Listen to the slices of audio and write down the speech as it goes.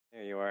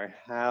There you are.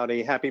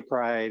 Howdy. Happy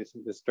Pride,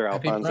 Mr.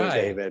 Happy Alphonso Pride.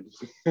 David.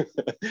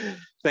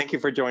 Thank you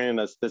for joining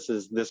us. This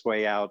is This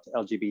Way Out,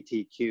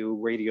 LGBTQ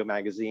Radio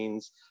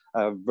Magazine's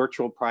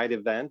virtual Pride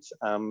event,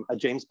 a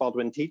James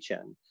Baldwin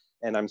teach-in.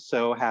 And I'm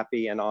so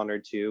happy and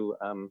honored to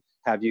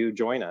have you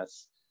join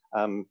us.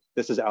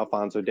 This is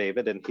Alphonso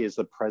David, and he is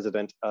the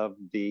president of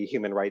the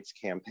Human Rights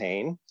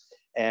Campaign.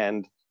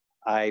 And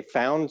I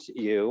found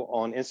you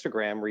on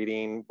Instagram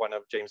reading one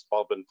of James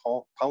Baldwin's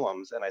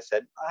poems, and I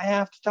said, I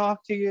have to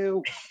talk to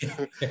you.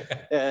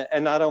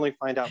 And not only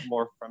find out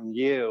more from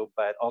you,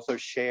 but also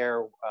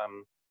share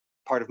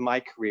part of my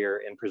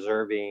career in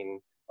preserving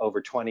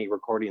over 20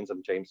 recordings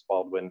of James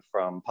Baldwin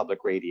from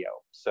public radio.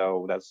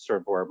 So that's sort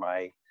of where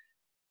my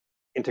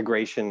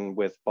integration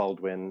with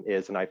Baldwin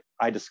is. And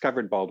I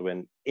discovered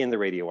Baldwin in the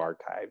radio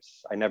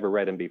archives. I never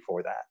read him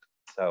before that.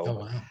 So.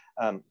 Oh,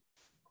 wow.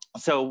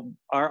 So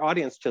our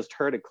audience just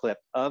heard a clip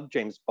of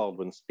James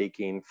Baldwin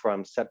speaking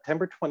from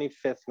September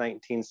 25th,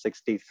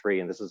 1963.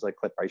 And this is a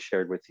clip I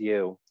shared with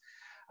you.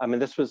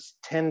 And this was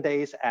 10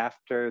 days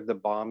after the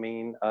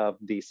bombing of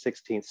the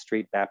 16th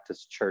Street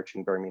Baptist Church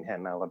in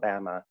Birmingham,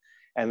 Alabama,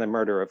 and the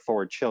murder of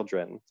 4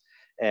 children.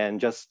 And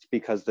just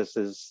because this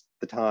is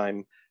the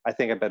time, I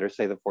think I better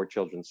say the 4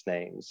 children's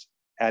names: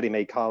 Addie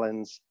Mae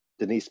Collins,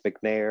 Denise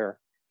McNair,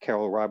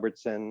 Carol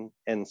Robertson,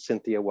 and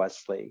Cynthia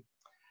Wesley.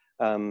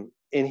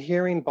 In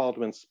hearing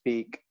Baldwin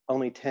speak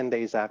only 10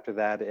 days after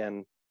that,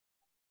 and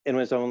it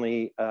was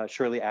only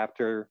shortly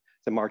after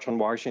the March on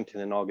Washington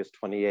on August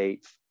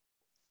 28th,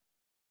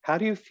 how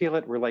do you feel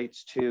it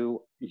relates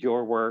to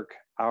your work,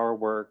 our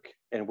work,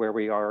 and where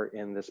we are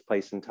in this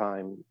place and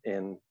time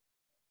in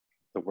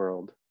the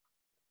world?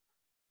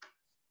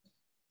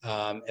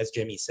 As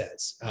Jimmy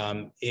says,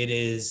 it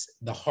is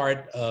the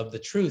heart of the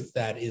truth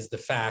that is the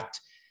fact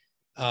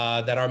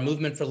that our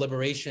movement for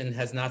liberation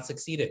has not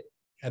succeeded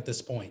at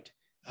this point.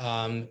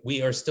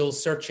 We are still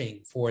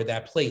searching for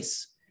that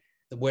place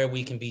where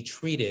we can be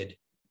treated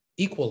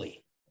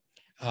equally.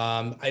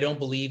 I don't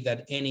believe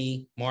that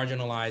any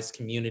marginalized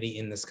community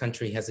in this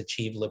country has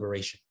achieved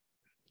liberation.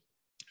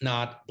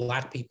 Not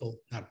Black people,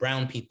 not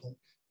brown people,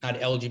 not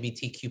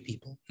LGBTQ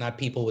people, not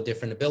people with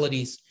different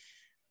abilities.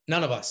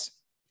 None of us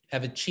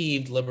have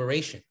achieved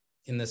liberation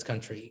in this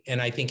country.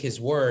 And I think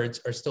his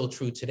words are still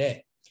true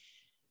today.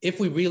 If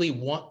we really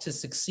want to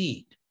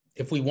succeed,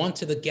 if we want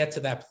to get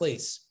to that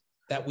place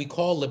that we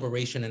call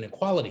liberation and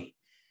equality,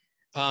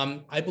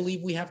 I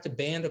believe we have to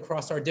band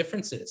across our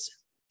differences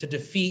to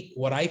defeat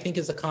what I think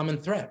is a common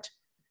threat.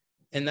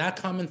 And that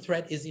common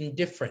threat is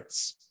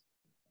indifference,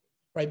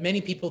 right?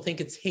 Many people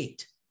think it's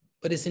hate,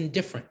 but it's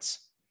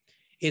indifference.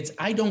 It's,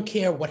 I don't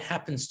care what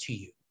happens to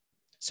you,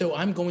 so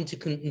I'm going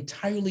to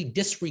entirely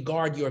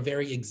disregard your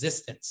very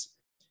existence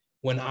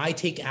when I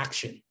take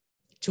action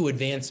to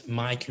advance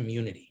my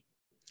community.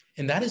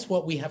 And that is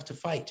what we have to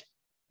fight.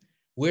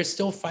 We're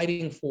still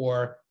fighting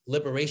for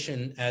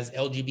liberation as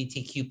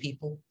LGBTQ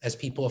people, as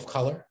people of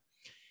color.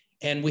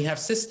 And we have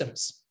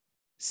systems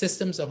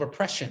of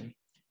oppression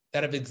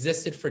that have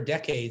existed for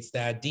decades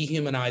that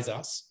dehumanize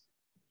us.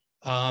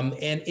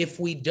 And if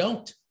we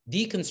don't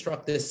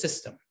deconstruct this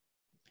system,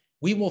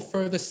 we will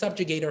further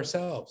subjugate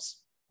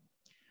ourselves.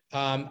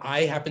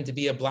 I happen to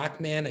be a Black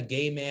man, a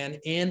gay man,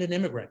 and an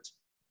immigrant.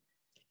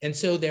 And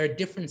so there are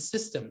different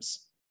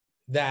systems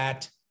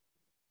that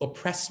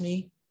oppress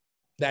me,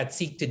 that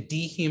seek to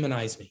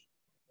dehumanize me.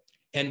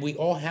 And we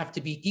all have to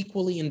be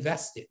equally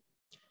invested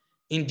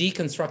in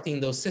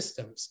deconstructing those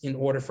systems in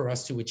order for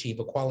us to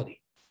achieve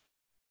equality.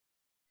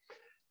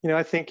 You know,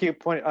 I think you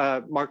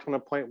marked on a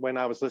point when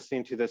I was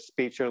listening to this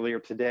speech earlier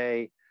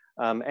today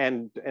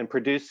and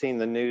producing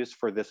the news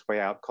for This Way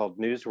Out called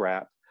News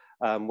Wrap,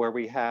 where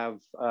we have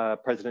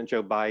President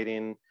Joe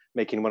Biden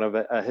making one of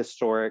a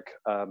historic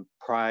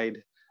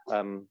pride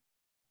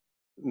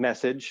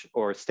message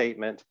or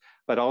statement,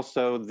 but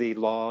also the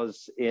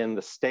laws in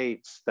the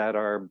states that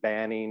are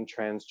banning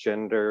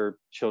transgender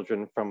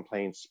children from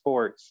playing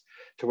sports,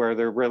 to where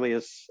there really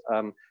is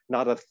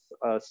not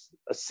a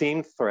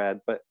seam thread,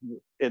 but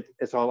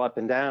it's all up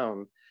and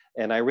down.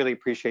 And I really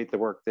appreciate the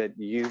work that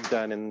you've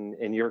done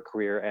in your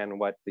career and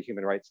what the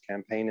Human Rights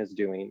Campaign is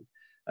doing.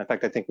 In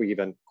fact, I think we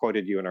even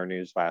quoted you in our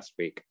news last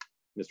week,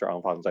 Mr.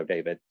 Alphonso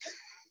David.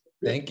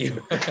 Thank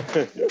you.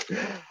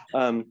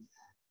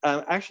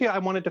 Actually, I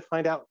wanted to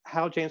find out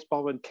how James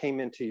Baldwin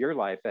came into your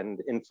life and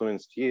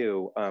influenced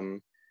you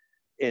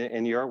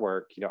in your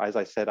work. You know, as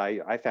I said,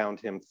 I found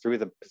him through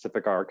the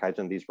Pacific Archives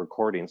and these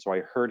recordings, so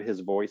I heard his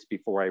voice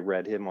before I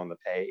read him on the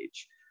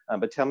page.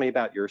 But tell me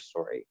about your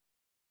story.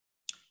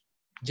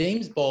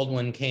 James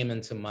Baldwin came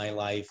into my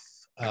life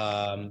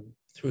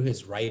through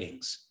his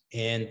writings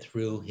and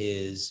through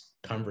his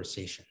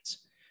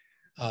conversations.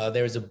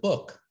 There's a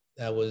book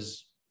that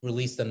was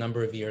released a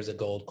number of years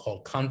ago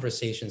called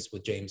Conversations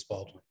with James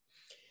Baldwin.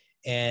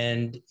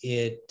 And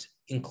it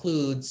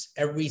includes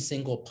every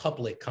single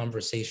public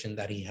conversation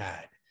that he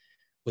had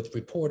with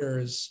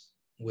reporters,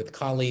 with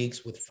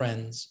colleagues, with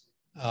friends,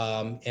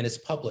 and it's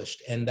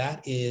published. And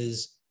that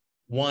is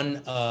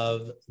one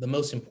of the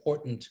most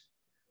important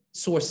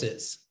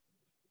sources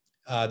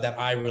that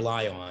I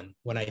rely on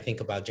when I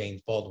think about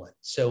James Baldwin.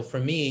 So for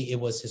me, it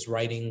was his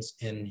writings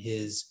and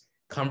his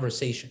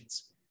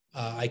conversations.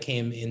 I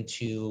came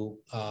into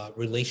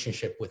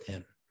relationship with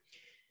him.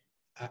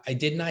 I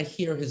did not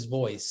hear his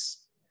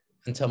voice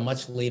until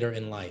much later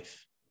in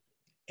life.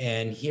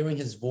 And hearing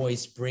his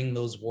voice bring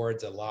those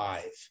words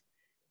alive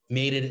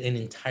made it an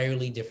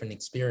entirely different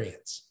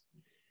experience.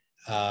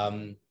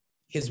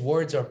 His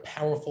words are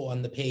powerful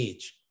on the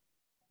page,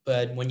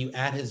 but when you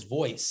add his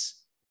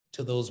voice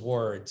to those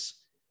words,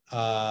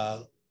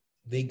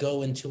 they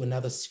go into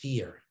another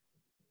sphere.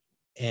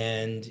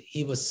 And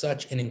he was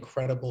such an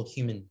incredible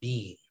human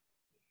being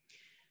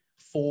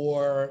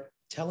for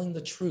telling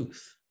the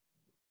truth,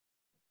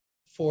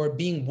 for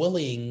being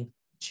willing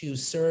to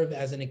serve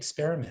as an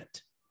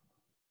experiment,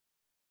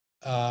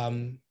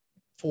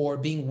 for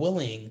being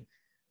willing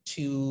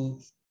to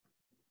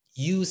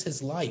use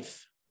his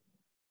life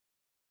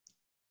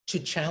to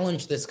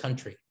challenge this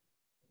country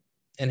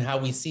and how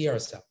we see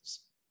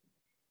ourselves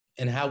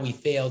and how we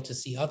fail to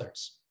see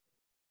others.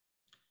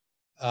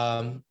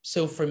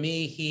 So for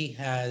me, he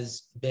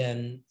has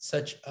been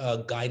such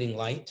a guiding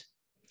light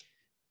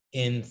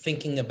in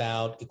thinking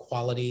about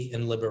equality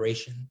and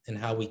liberation and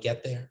how we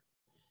get there,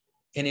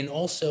 and in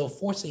also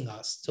forcing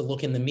us to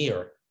look in the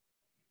mirror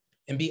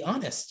and be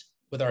honest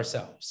with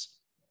ourselves.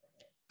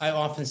 I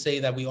often say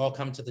that we all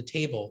come to the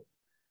table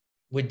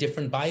with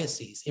different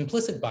biases,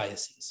 implicit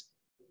biases,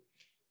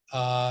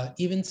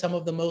 even some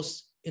of the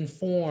most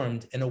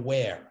informed and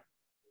aware.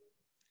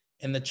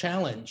 And the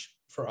challenge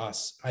for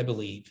us, I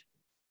believe,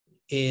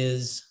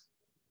 is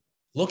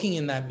looking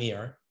in that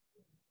mirror,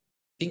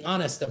 being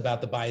honest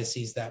about the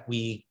biases that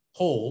we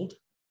hold,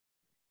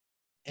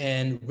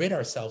 and rid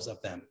ourselves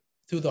of them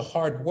through the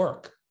hard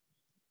work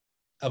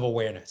of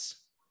awareness.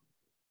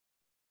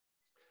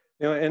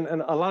 You know,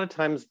 and a lot of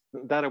times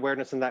that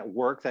awareness and that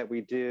work that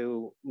we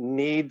do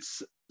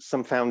needs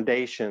some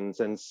foundations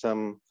and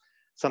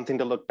something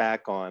to look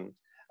back on,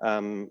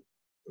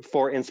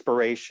 for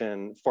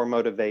inspiration, for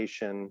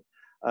motivation.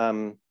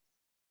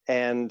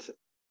 And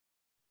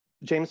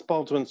James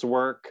Baldwin's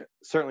work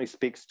certainly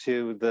speaks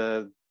to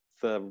the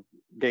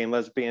gay and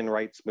lesbian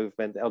rights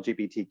movement,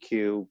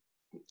 LGBTQIA+,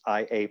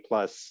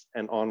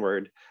 and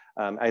onward,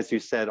 as you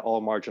said,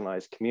 all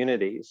marginalized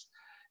communities.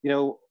 You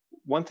know,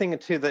 one thing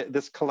too, that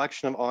this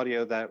collection of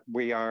audio that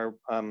we are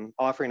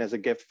offering as a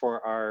gift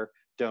for our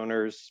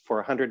donors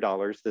for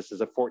 $100, this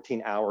is a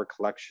 14-hour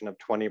collection of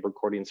 20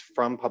 recordings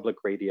from public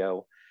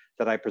radio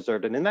that I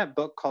preserved. And in that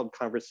book called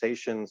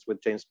Conversations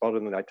with James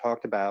Baldwin that I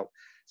talked about,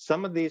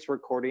 some of these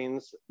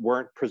recordings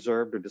weren't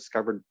preserved or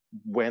discovered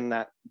when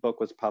that book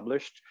was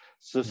published.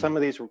 So some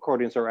of these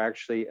recordings are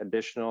actually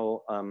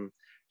additional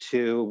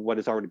to what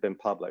has already been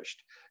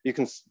published. You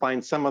can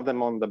find some of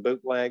them on the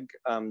bootleg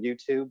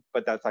YouTube,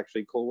 but that's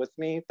actually cool with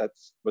me. That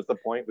was the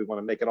point. We want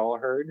to make it all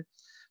heard.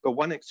 But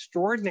one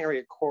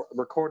extraordinary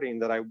recording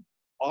that I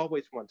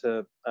always want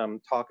to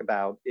talk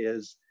about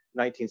is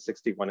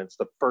 1961. It's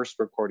the first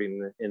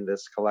recording in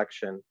this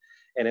collection.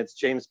 And it's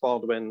James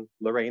Baldwin,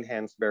 Lorraine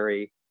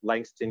Hansberry,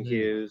 Langston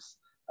Hughes,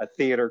 a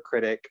theater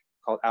critic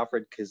called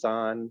Alfred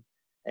Kazan,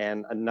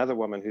 and another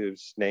woman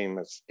whose name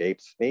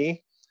escapes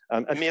me,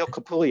 Emile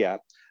Kapulia,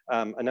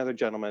 another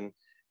gentleman.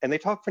 And they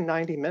talk for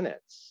 90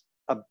 minutes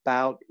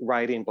about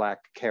writing Black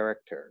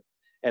character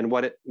and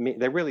what it means.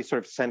 They really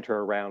sort of center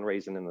around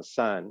Raisin in the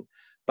Sun,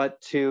 but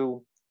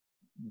to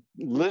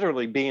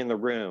literally be in the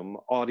room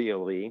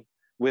audially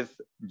with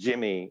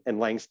Jimmy and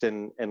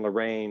Langston and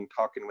Lorraine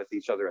talking with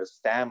each other as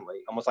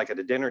family, almost like at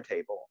a dinner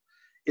table,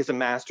 is a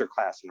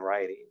masterclass in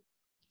writing.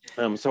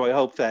 So I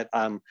hope that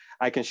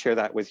I can share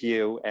that with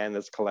you and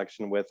this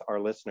collection with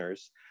our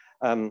listeners.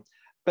 As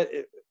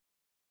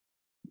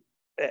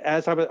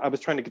I was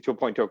trying to get to a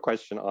point to a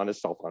question,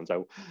 honest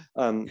Alphonso,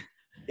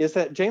 is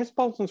that James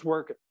Baldwin's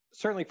work,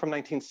 certainly from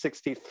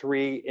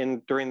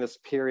 1963 during this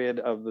period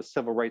of the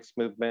civil rights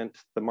movement,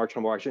 the March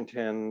on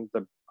Washington,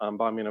 the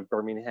bombing of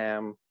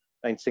Birmingham,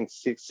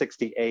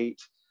 1968,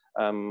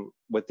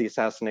 with the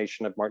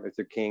assassination of Martin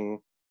Luther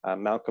King,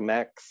 Malcolm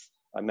X,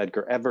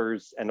 Medgar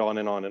Evers, and on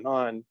and on and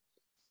on.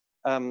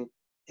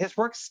 His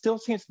work still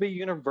seems to be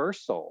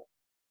universal,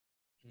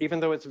 even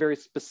though it's very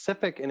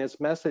specific in its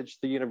message,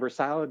 the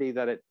universality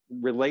that it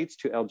relates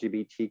to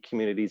LGBT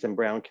communities and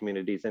brown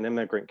communities and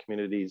immigrant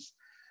communities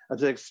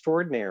is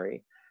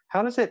extraordinary.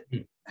 How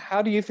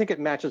do you think it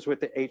matches with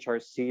the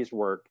HRC's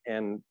work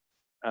and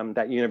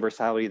that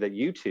universality that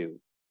you two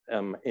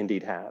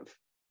indeed have?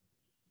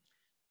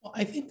 Well,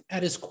 I think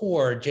at his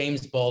core,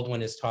 James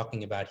Baldwin is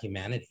talking about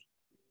humanity.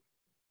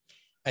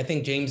 I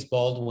think James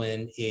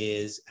Baldwin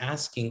is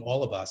asking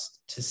all of us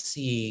to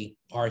see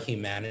our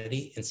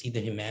humanity and see the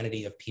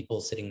humanity of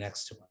people sitting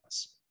next to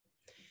us.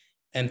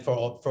 And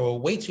for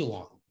way too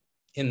long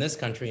in this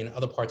country and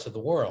other parts of the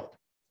world,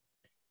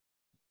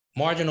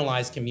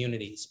 marginalized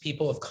communities,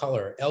 people of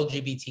color,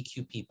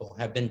 LGBTQ people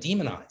have been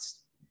demonized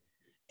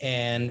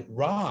and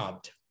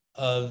robbed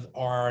of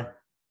our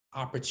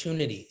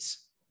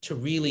opportunities to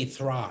really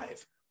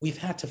thrive. We've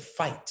had to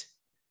fight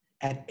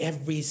at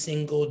every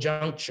single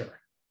juncture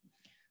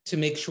to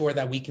make sure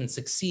that we can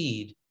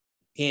succeed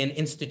in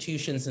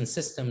institutions and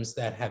systems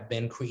that have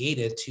been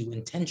created to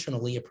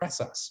intentionally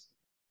oppress us.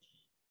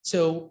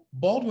 So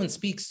Baldwin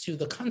speaks to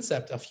the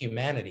concept of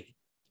humanity,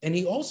 and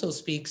he also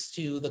speaks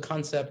to the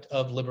concept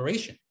of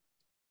liberation.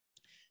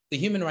 The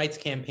Human Rights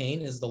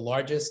Campaign is the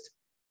largest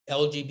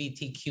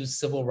LGBTQ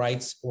civil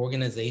rights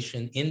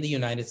organization in the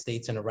United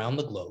States and around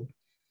the globe,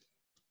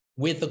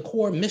 with the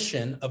core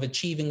mission of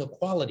achieving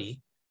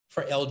equality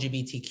for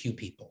LGBTQ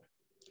people.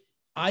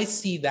 I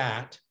see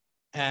that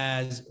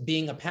as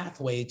being a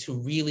pathway to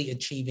really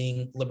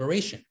achieving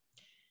liberation.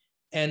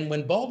 And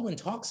when Baldwin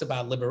talks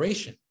about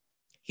liberation,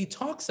 he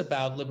talks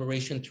about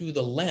liberation through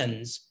the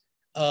lens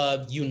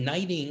of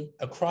uniting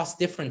across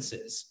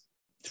differences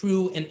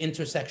through an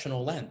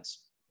intersectional lens.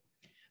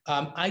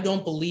 I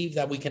don't believe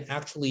that we can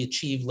actually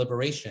achieve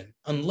liberation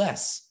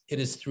unless it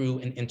is through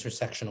an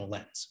intersectional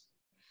lens.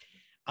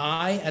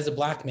 I, as a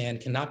Black man,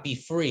 cannot be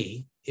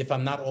free if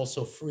I'm not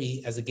also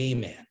free as a gay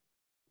man.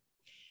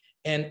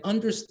 And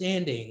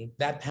understanding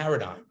that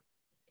paradigm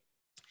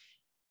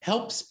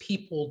helps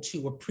people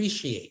to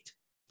appreciate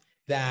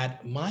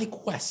that my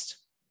quest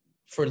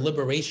for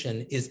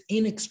liberation is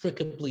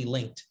inextricably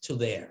linked to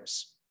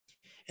theirs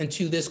and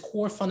to this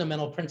core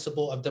fundamental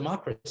principle of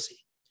democracy.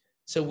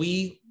 So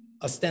we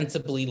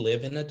ostensibly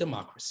live in a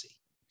democracy,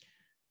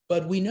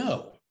 but we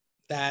know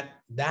that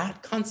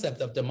that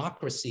concept of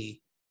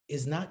democracy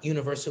is not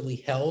universally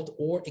held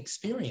or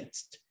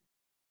experienced.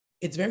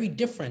 It's very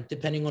different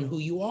depending on who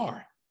you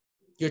are.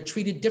 You're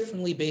treated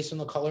differently based on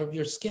the color of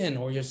your skin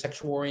or your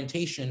sexual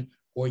orientation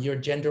or your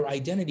gender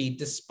identity,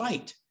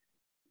 despite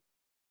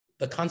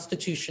the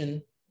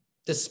Constitution,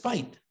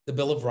 despite the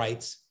Bill of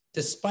Rights,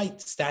 despite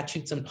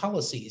statutes and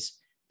policies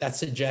that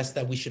suggest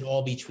that we should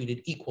all be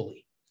treated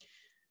equally.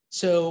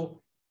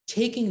 So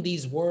taking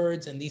these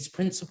words and these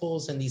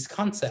principles and these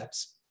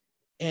concepts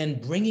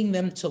and bringing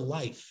them to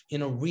life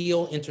in a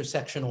real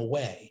intersectional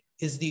way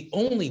is the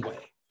only way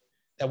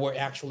that we're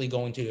actually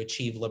going to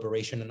achieve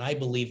liberation. And I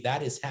believe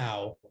that is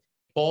how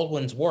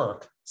Baldwin's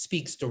work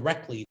speaks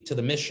directly to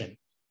the mission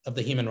of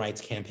the Human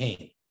Rights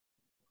Campaign.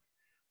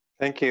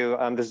 Thank you.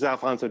 This is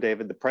Alphonso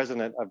David, the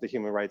president of the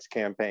Human Rights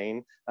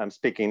Campaign. I'm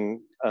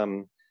speaking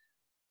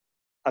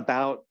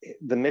about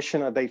the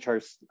mission of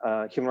HR's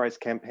Human Rights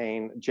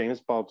Campaign,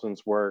 James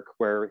Baldwin's work,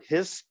 where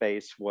his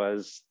space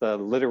was the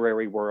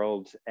literary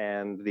world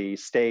and the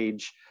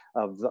stage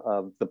of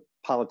the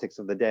politics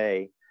of the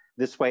day.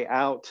 This way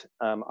out,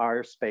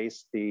 our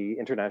space, the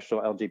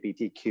International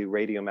LGBTQ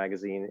Radio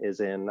Magazine,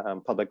 is in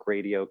public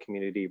radio,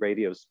 community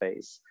radio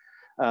space.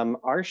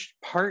 Our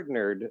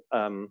partnered,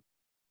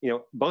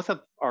 both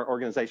of our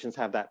organizations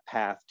have that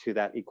path to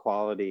that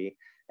equality.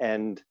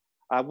 And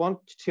I want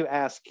to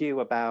ask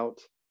you about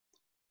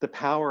the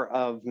power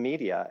of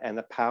media and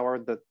the power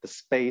that the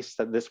space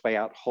that This Way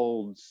Out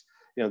holds.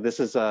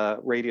 This is a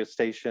radio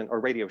station or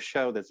radio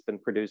show that's been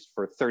produced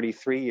for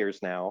 33 years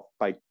now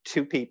by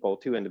two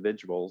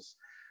individuals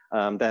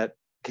that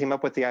came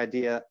up with the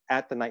idea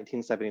at the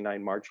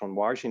 1979 March on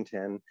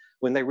Washington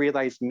when they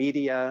realized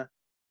media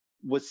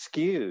was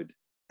skewed.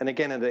 And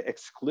again, it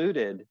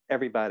excluded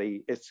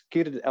everybody. It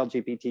excluded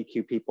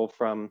LGBTQ people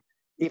from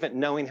even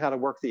knowing how to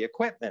work the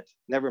equipment,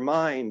 never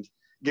mind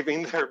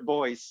giving their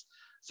voice.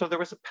 So there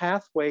was a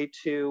pathway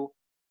to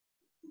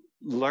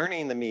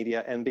learning the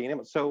media and being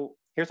able. So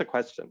here's a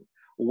question.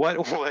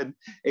 What would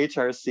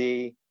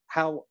HRC,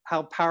 how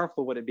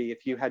powerful would it be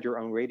if you had your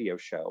own radio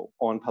show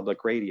on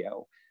public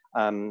radio?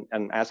 I'm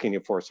asking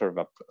you for sort of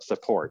a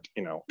support,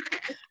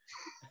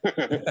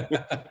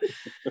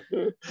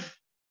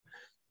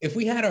 If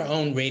we had our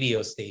own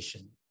radio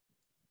station,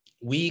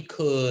 we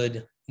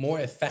could more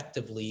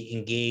effectively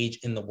engage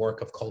in the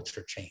work of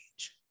culture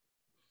change.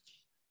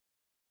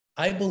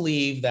 I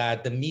believe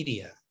that the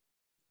media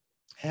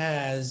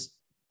has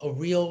a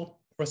real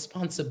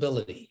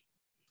responsibility,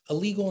 a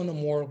legal and a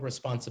moral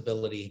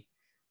responsibility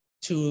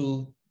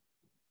to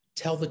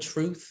tell the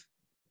truth,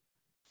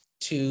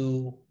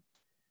 to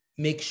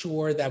make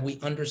sure that we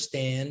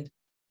understand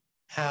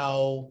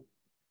how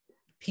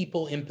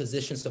people in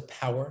positions of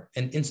power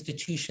and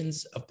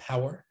institutions of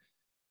power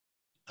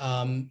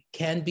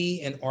can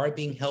be and are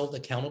being held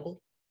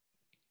accountable.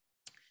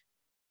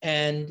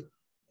 And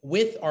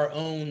with our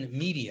own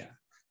media,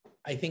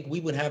 I think we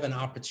would have an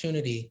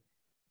opportunity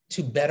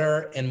to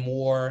better and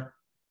more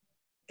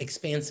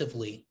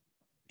expansively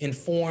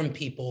inform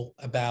people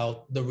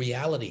about the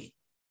reality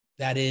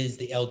that is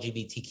the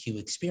LGBTQ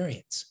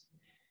experience.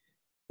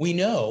 We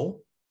know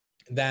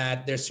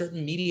that there's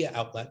certain media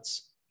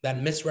outlets that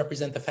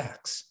misrepresent the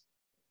facts,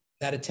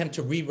 that attempt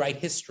to rewrite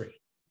history,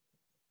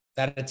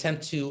 that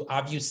attempt to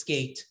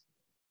obfuscate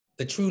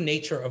the true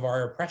nature of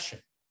our oppression.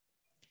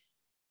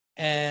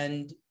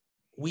 And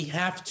we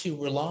have to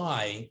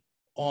rely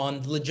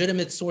on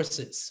legitimate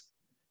sources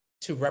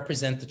to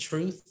represent the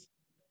truth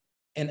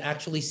and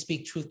actually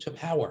speak truth to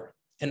power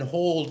and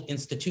hold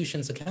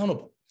institutions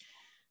accountable.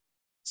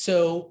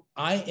 So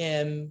I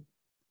am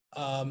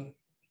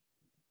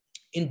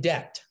in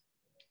debt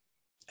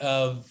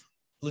of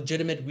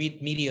legitimate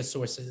media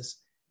sources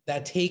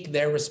that take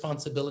their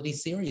responsibility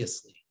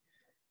seriously,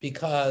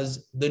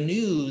 because the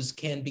news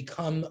can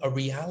become a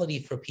reality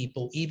for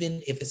people,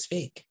 even if it's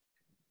fake.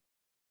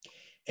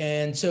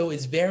 And so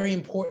it's very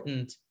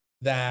important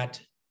that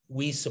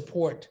we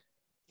support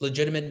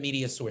legitimate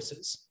media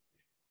sources.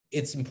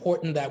 It's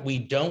important that we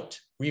don't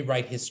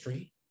rewrite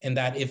history, and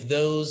that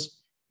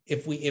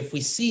if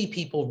we see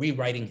people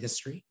rewriting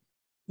history,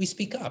 we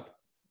speak up,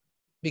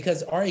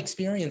 because our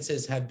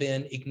experiences have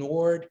been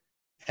ignored,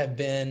 have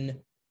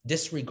been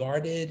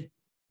disregarded,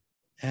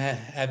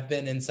 have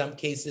been in some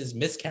cases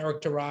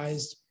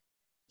mischaracterized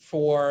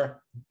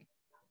for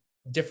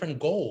different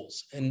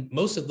goals. And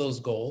most of those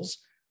goals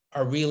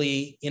are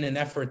really in an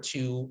effort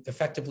to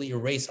effectively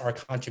erase our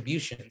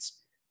contributions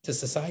to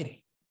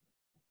society.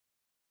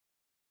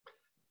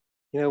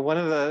 You know, one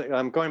of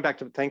the, going back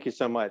to, thank you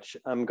so much.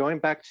 Going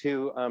back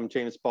to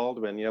James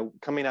Baldwin, you know,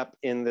 coming up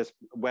in this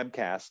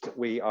webcast,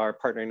 we are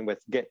partnering with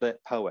Get Lit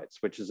Poets,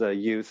 which is a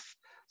youth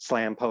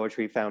slam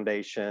poetry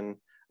foundation.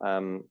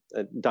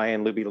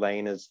 Diane Luby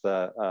Lane is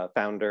the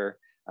founder.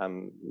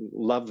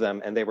 Love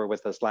them, and they were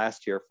with us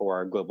last year for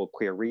our Global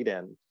Queer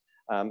Read-In.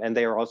 And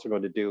they are also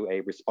going to do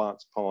a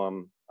response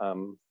poem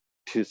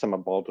to some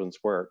of Baldwin's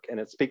work. And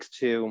it speaks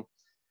to,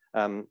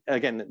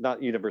 again,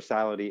 not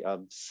universality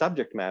of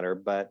subject matter,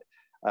 but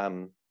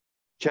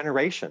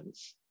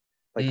generations.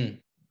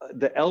 Like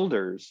the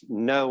elders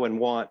know and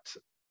want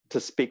to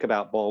speak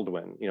about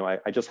Baldwin. You know,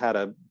 I just had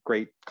a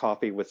great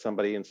coffee with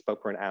somebody and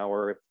spoke for an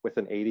hour with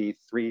an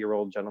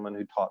 83-year-old gentleman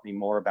who taught me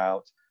more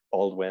about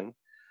Baldwin.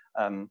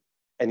 And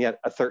yet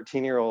a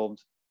 13-year-old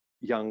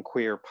young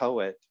queer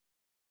poet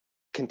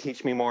can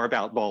teach me more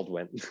about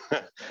Baldwin.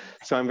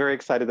 So I'm very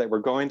excited that we're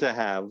going to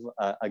have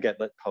a Get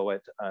Lit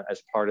Poet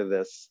as part of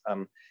this,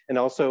 and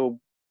also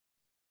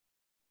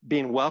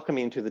being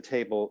welcoming to the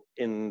table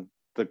in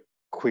the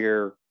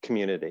queer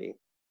community.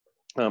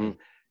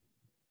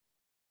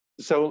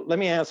 So let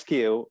me ask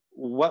you,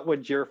 what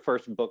would your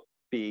first book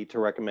be to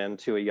recommend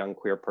to a young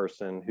queer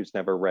person who's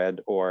never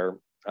read or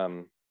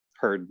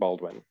heard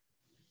Baldwin?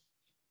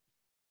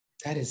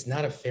 That is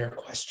not a fair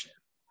question.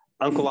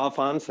 Uncle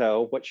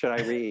Alphonso, what should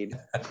I read?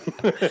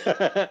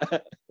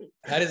 That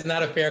is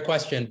not a fair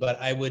question, but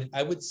I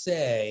would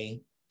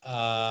say,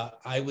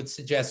 I would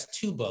suggest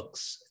two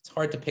books. It's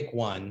hard to pick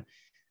one.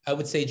 I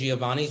would say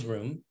Giovanni's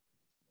Room,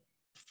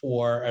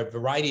 for a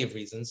variety of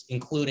reasons,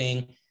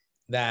 including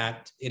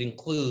that it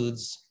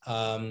includes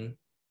LGBTQ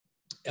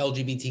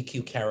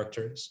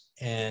characters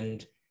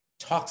and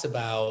talks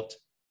about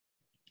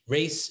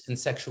race and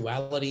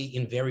sexuality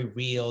in very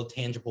real,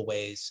 tangible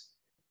ways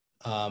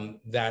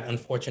that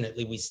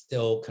unfortunately we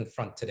still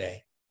confront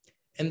today.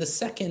 And the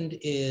second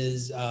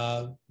is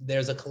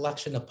there's a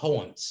collection of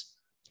poems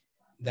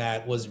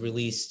that was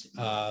released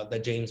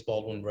that James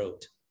Baldwin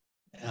wrote.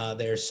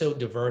 They're so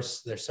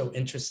diverse, they're so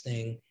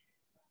interesting,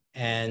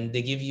 and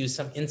they give you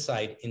some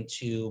insight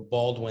into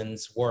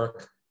Baldwin's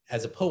work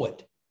as a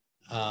poet,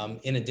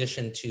 in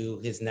addition to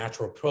his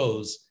natural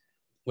prose,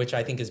 which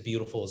I think is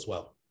beautiful as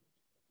well.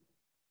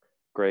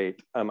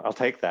 Great. I'll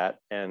take that,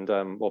 and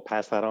we'll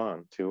pass that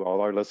on to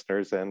all our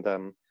listeners and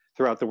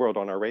throughout the world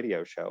on our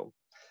radio show.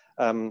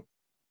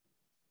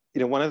 You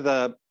know, one of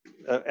the,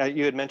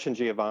 you had mentioned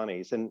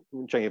Giovanni's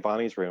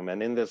Room,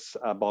 and in this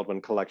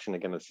Baldwin collection,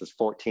 again, this is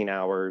 14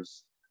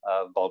 hours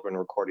of Baldwin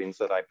recordings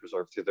that I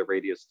preserved through the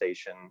radio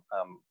station,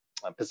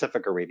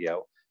 Pacifica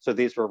Radio. So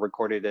these were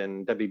recorded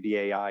in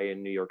WBAI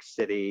in New York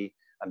City,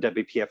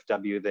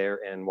 WPFW there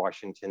in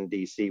Washington,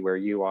 DC, where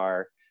you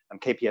are,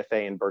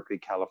 KPFA in Berkeley,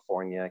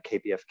 California,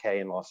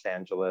 KPFK in Los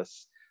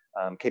Angeles,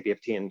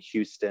 KPFT in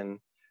Houston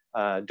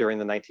during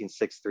the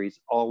 1960s.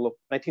 All of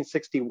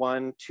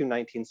 1961 to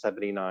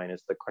 1979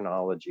 is the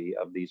chronology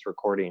of these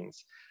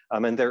recordings.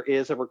 And there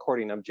is a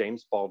recording of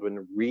James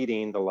Baldwin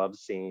reading the love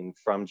scene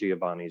from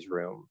Giovanni's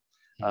Room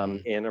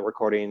in a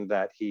recording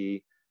that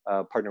he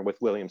partnered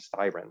with William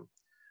Styron.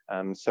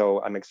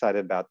 So I'm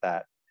excited about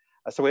that.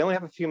 So we only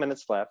have a few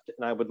minutes left,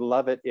 and I would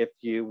love it if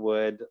you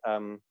would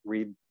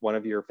read one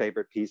of your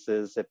favorite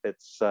pieces, if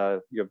it's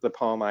the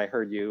poem I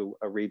heard you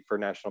read for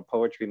National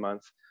Poetry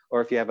Month,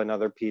 or if you have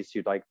another piece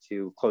you'd like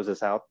to close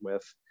us out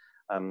with.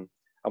 I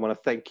want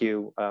to thank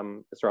you,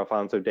 Mr.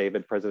 Alphonso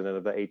David, President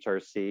of the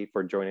HRC,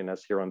 for joining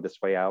us here on This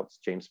Way Out's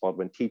James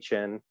Baldwin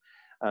Teach-In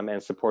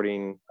and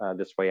supporting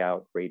This Way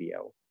Out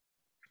Radio.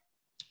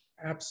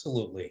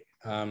 Absolutely.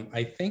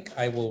 I think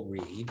I will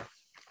read.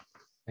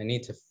 I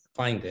need to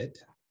find it.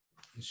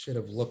 I should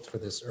have looked for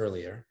this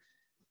earlier.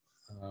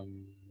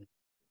 Let's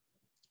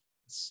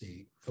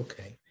see.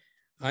 Okay.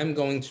 I'm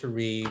going to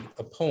read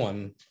a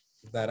poem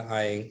that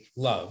I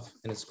love,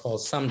 and it's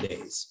called Some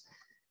Days.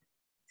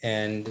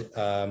 And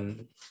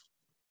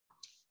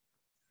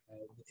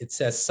it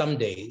says, "Some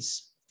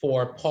days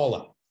for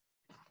Paula."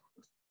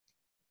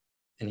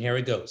 And here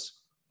it goes.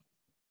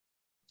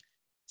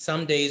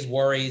 Some days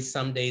worry,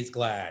 some days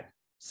glad.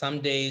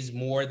 Some days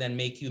more than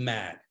make you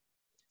mad.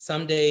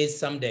 Some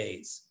days,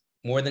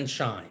 more than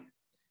shine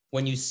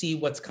when you see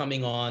what's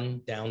coming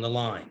on down the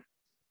line.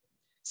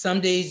 Some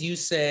days you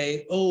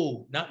say,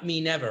 "Oh, not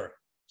me, never."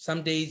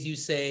 Some days you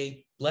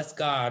say, bless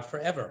God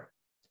forever.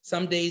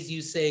 Some days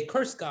you say,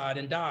 curse God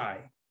and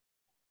die.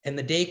 And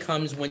the day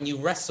comes when you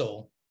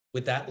wrestle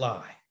with that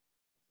lie.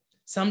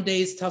 Some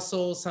days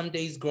tussle, some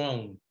days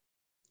groan.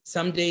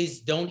 Some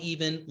days don't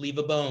even leave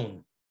a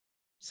bone.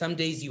 Some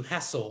days you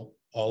hassle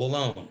all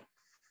alone.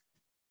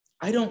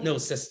 I don't know,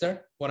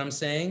 sister, what I'm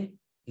saying,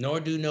 nor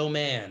do no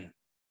man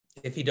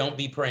if he don't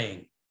be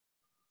praying.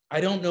 I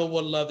don't know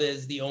what love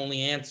is the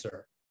only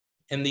answer,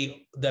 and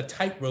the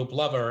tightrope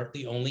lover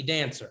the only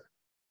dancer.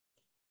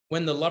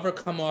 When the lover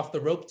come off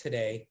the rope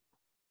today,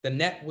 the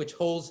net which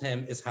holds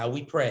him is how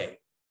we pray,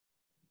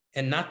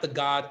 and not the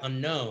God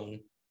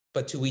unknown,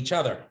 but to each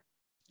other,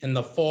 and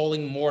the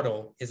falling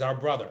mortal is our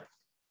brother.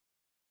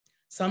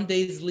 Some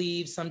days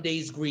leave, some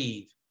days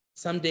grieve,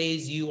 some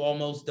days you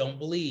almost don't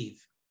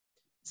believe.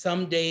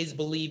 Some days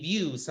believe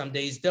you, some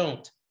days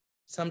don't.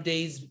 Some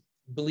days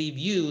believe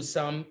you,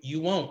 some you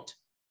won't.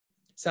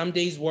 Some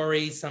days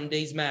worry, some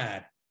days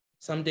mad.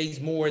 Some days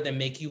more than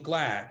make you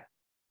glad.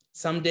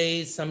 Some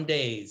days,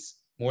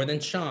 more than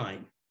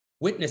shine.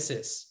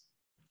 Witnesses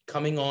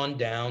coming on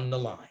down the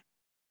line.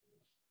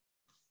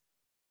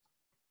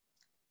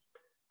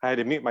 I had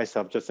to mute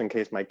myself just in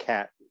case my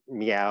cat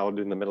meowed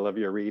in the middle of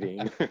your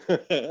reading.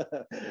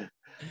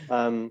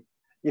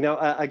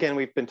 Again,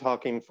 we've been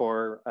talking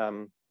for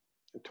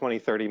 20,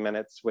 30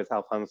 minutes with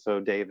Alphonso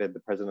David,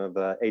 the president of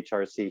the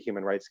HRC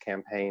Human Rights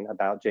Campaign,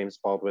 about James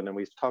Baldwin. And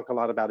we've talked a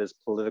lot about his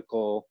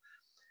political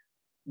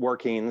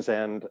workings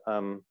and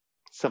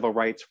civil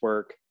rights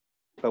work.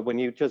 But when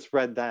you just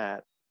read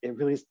that, it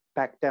really is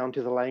back down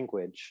to the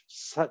language.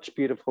 Such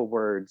beautiful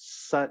words,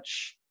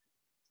 such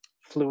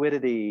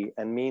fluidity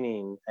and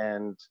meaning.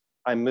 And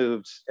I'm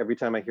moved every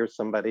time I hear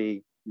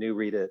somebody new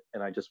read it.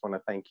 And I just want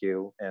to thank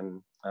you and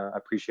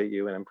appreciate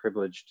you. And I'm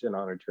privileged and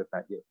honored to have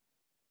met you.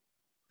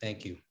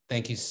 Thank you.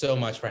 Thank you so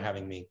much for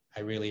having me.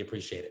 I really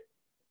appreciate it.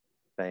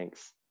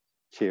 Thanks.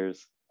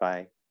 Cheers.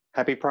 Bye.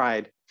 Happy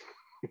Pride.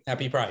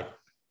 Happy Pride.